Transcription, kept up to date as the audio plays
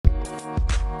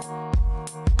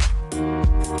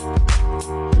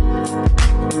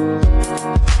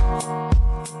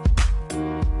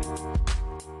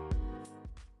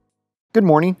Good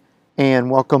morning,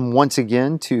 and welcome once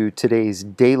again to today's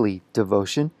daily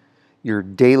devotion, your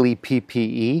daily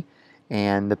PPE.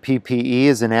 And the PPE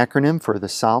is an acronym for the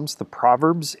Psalms, the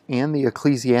Proverbs, and the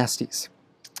Ecclesiastes.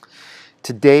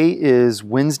 Today is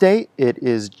Wednesday. It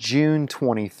is June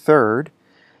 23rd,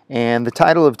 and the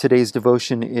title of today's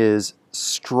devotion is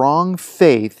Strong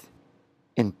Faith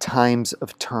in Times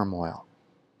of Turmoil.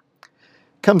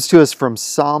 Comes to us from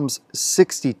Psalms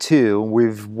 62.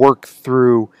 We've worked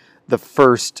through the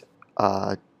first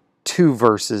two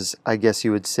verses, I guess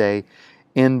you would say,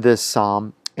 in this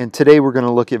psalm. And today we're going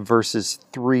to look at verses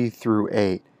 3 through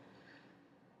 8.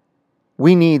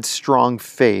 We need strong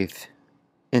faith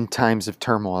in times of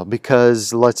turmoil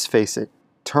because, let's face it,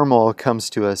 turmoil comes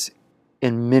to us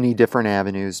in many different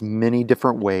avenues, many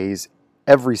different ways,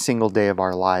 every single day of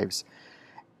our lives.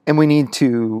 And we need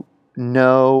to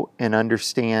know and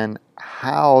understand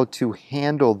how to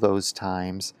handle those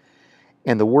times,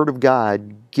 and the Word of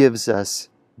God gives us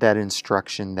that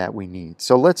instruction that we need.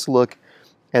 So let's look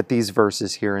at these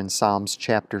verses here in Psalms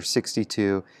chapter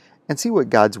 62 and see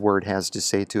what God's Word has to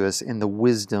say to us in the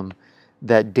wisdom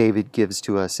that David gives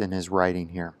to us in his writing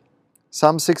here.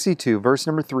 Psalm 62, verse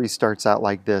number 3 starts out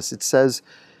like this. It says,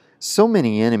 "So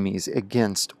many enemies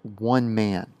against one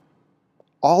man,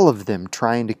 all of them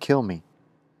trying to kill me.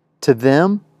 To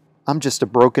them, I'm just a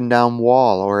broken down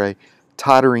wall or a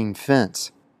tottering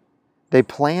fence. They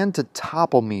plan to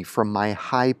topple me from my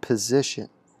high position.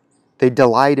 They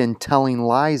delight in telling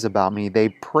lies about me. They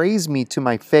praise me to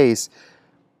my face,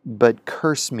 but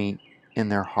curse me in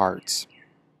their hearts."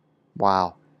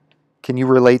 Wow. Can you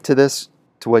relate to this,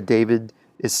 to what David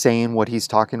is saying, what he's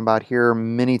talking about here?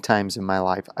 Many times in my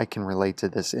life, I can relate to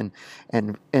this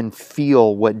and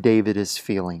feel what David is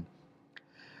feeling.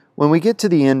 When we get to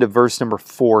the end of verse number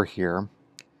 4 here,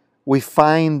 we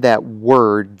find that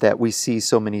word that we see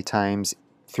so many times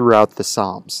throughout the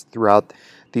Psalms, throughout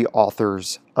the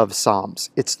authors of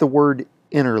Psalms. It's the word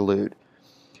interlude.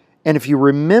 And if you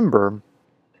remember,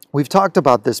 we've talked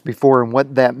about this before, and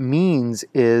what that means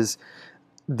is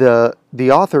the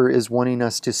author is wanting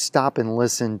us to stop and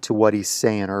listen to what he's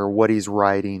saying or what he's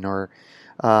writing, or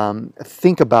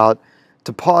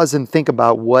to pause and think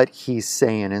about what he's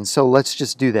saying. And so let's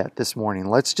just do that this morning.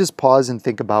 Let's just pause and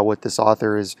think about what this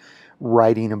author is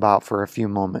writing about for a few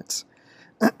moments.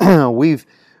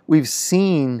 We've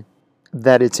seen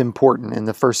that it's important in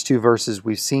the first two verses.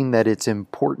 We've seen that it's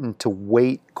important to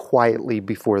wait quietly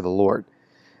before the Lord.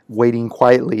 Waiting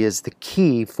quietly is the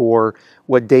key for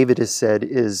what David has said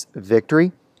is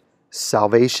victory,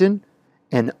 salvation,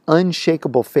 and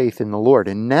unshakable faith in the Lord.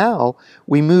 And now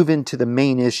we move into the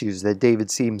main issues that David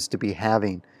seems to be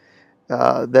having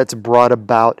that's brought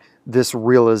about this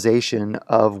realization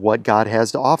of what God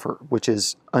has to offer, which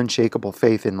is unshakable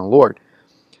faith in the Lord.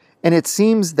 And it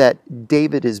seems that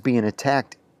David is being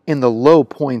attacked in the low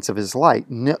points of his life.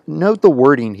 Note the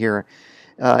wording here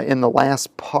in the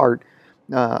last part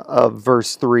of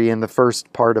verse 3 and the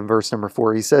first part of verse number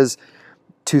 4. He says,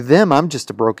 "To them, I'm just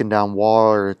a broken down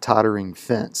wall or a tottering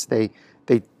fence.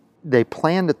 They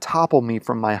plan to topple me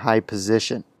from my high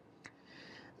position."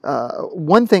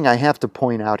 One thing I have to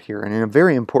point out here, and a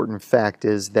very important fact,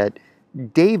 is that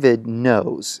David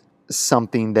knows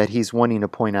something that he's wanting to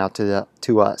point out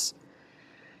to us.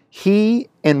 He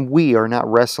and we are not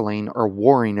wrestling or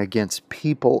warring against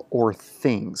people or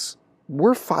things.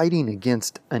 We're fighting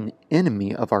against an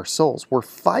enemy of our souls. We're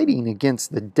fighting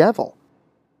against the devil.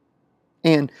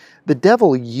 And the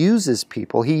devil uses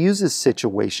people, he uses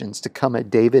situations to come at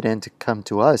David and to come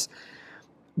to us.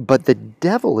 But the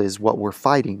devil is what we're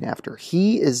fighting after.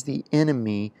 He is the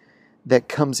enemy that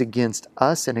comes against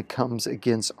us, and it comes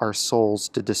against our souls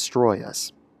to destroy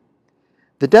us.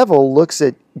 The devil looks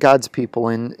at God's people,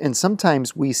 and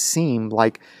sometimes we seem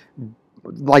like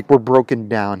we're broken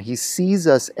down. He sees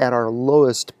us at our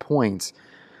lowest points,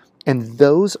 and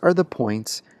those are the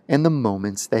points and the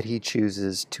moments that he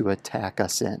chooses to attack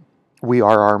us in. We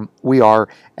are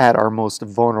at our most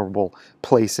vulnerable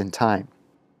place in time.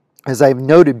 As I've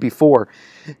noted before,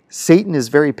 Satan is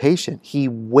very patient. He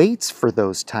waits for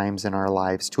those times in our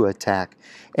lives to attack,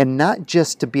 and not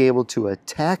just to be able to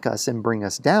attack us and bring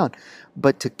us down,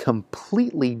 but to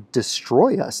completely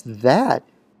destroy us. That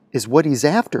is what he's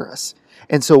after us.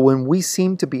 And so when we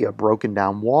seem to be a broken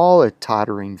down wall, a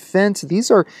tottering fence,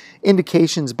 these are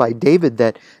indications by David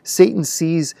that Satan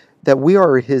sees that we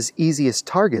are his easiest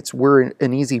targets. We're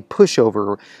an easy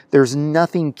pushover. There's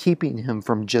nothing keeping him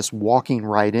from just walking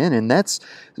right in. And that's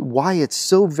why it's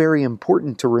so very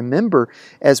important to remember,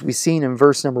 as we've seen in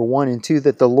verse number 1 and 2,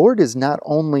 that the Lord is not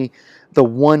only the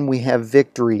one we have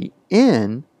victory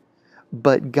in,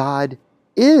 but God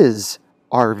is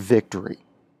our victory.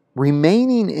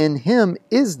 Remaining in him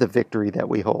is the victory that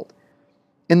we hold.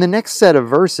 In the next set of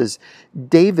verses,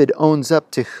 David owns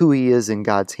up to who he is in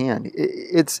God's hand.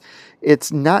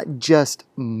 It's not just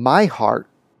my heart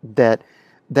that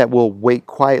will wait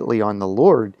quietly on the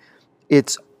Lord.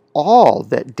 It's all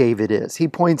that David is. He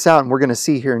points out, and we're going to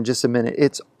see here in just a minute,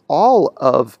 it's all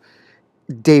of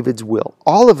David's will.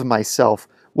 All of myself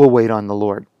will wait on the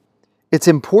Lord. It's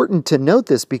important to note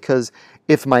this because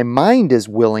if my mind is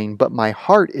willing but my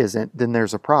heart isn't, then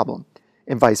there's a problem.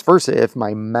 And vice versa, if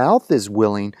my mouth is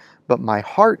willing but my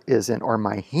heart isn't, or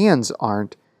my hands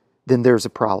aren't, then there's a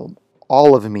problem.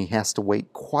 All of me has to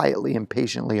wait quietly and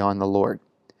patiently on the Lord.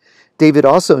 David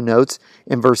also notes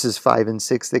in verses 5 and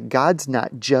 6 that God's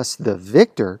not just the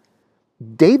victor,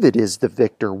 David is the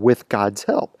victor with God's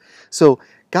help. So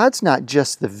God's not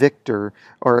just the victor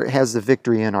or has the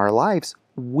victory in our lives,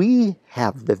 we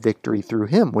have the victory through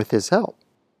him with his help.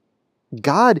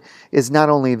 God is not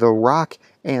only the rock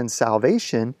and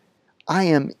salvation, I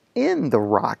am in the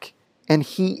rock and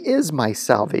he is my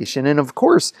salvation. And of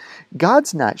course,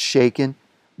 God's not shaken,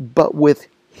 but with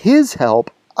his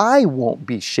help, I won't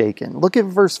be shaken. Look at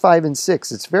verse 5 and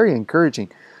 6. It's very encouraging.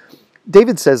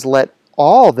 David says, "Let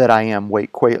all that I am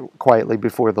wait quietly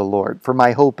before the Lord, for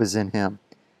my hope is in him.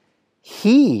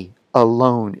 He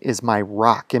alone is my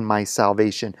rock and my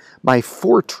salvation, my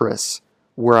fortress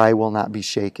where I will not be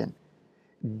shaken."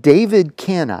 David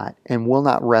cannot and will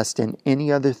not rest in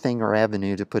any other thing or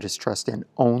avenue to put his trust in,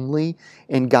 only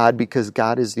in God, because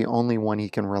God is the only one he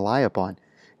can rely upon.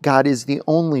 God is the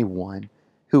only one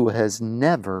who has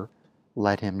never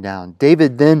let him down.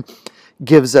 David then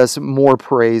gives us more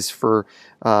praise for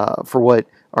what,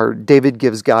 or David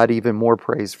gives God even more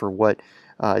praise for what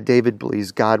David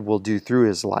believes God will do through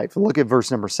his life. Look at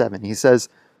verse number 7. He says,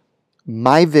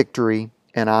 "My victory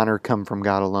and honor come from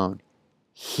God alone.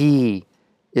 He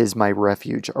is my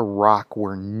refuge, a rock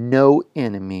where no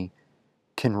enemy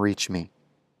can reach me."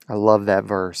 I love that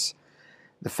verse.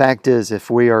 The fact is, if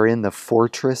we are in the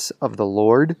fortress of the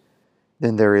Lord,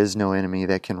 then there is no enemy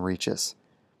that can reach us.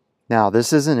 Now,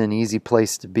 this isn't an easy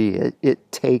place to be.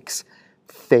 It takes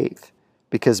faith,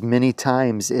 because many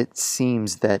times it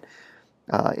seems that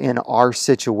in our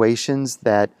situations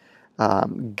that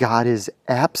God is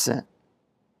absent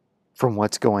from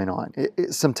what's going on.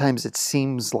 Sometimes it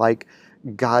seems like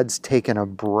God's taken a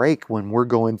break when we're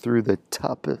going through the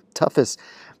toughest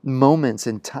moments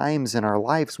and times in our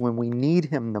lives when we need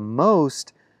him the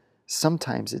most.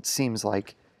 Sometimes it seems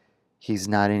like he's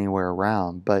not anywhere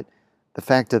around. But the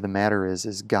fact of the matter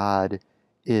is God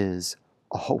is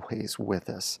always with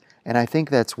us. And I think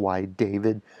that's why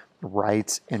David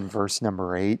writes in verse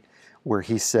number 8, where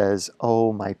he says,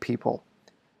 "Oh, my people,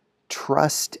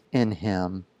 trust in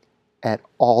him at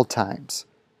all times.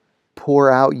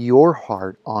 Pour out your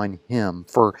heart on him,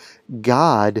 for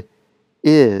God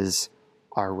is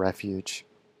our refuge."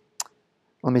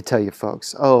 Let me tell you,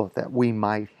 folks, oh, that we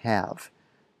might have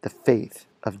the faith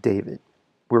of David,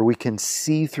 where we can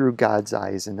see through God's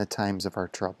eyes in the times of our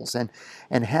troubles, and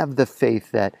have the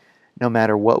faith that no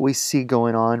matter what we see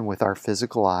going on with our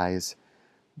physical eyes,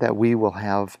 that we will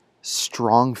have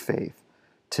strong faith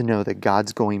to know that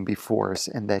God's going before us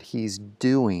and that he's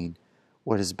doing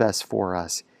what is best for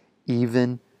us,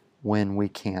 even when we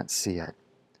can't see it.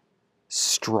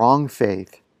 Strong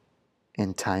faith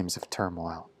in times of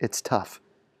turmoil. It's tough,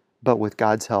 but with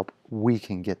God's help, we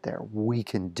can get there. We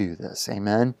can do this.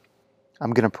 Amen?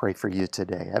 I'm going to pray for you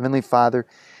today. Heavenly Father,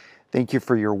 thank you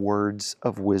for your words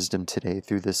of wisdom today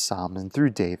through this psalm and through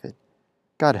David.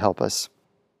 God, help us.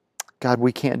 God,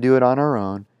 we can't do it on our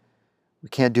own. We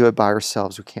can't do it by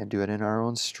ourselves. We can't do it in our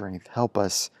own strength. Help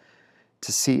us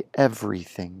to see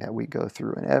everything that we go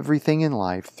through and everything in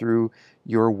life through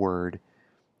your word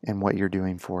and what you're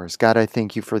doing for us. God, I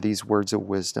thank you for these words of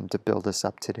wisdom to build us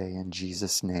up today. In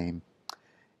Jesus' name,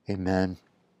 amen.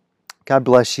 God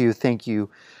bless you. Thank you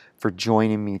for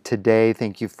joining me today.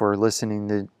 Thank you for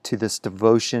listening to this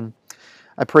devotion.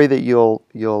 I pray that you'll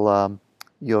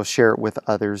share it with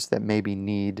others that maybe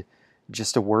need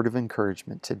just a word of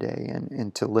encouragement today,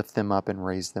 and to lift them up and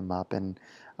raise them up. And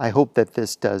I hope that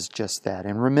this does just that.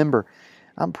 And remember,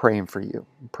 I'm praying for you.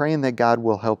 I'm praying that God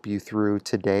will help you through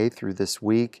today, through this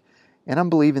week, and I'm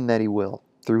believing that he will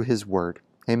through his word.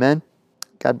 Amen.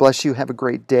 God bless you. Have a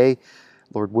great day.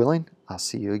 Lord willing, I'll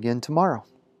see you again tomorrow.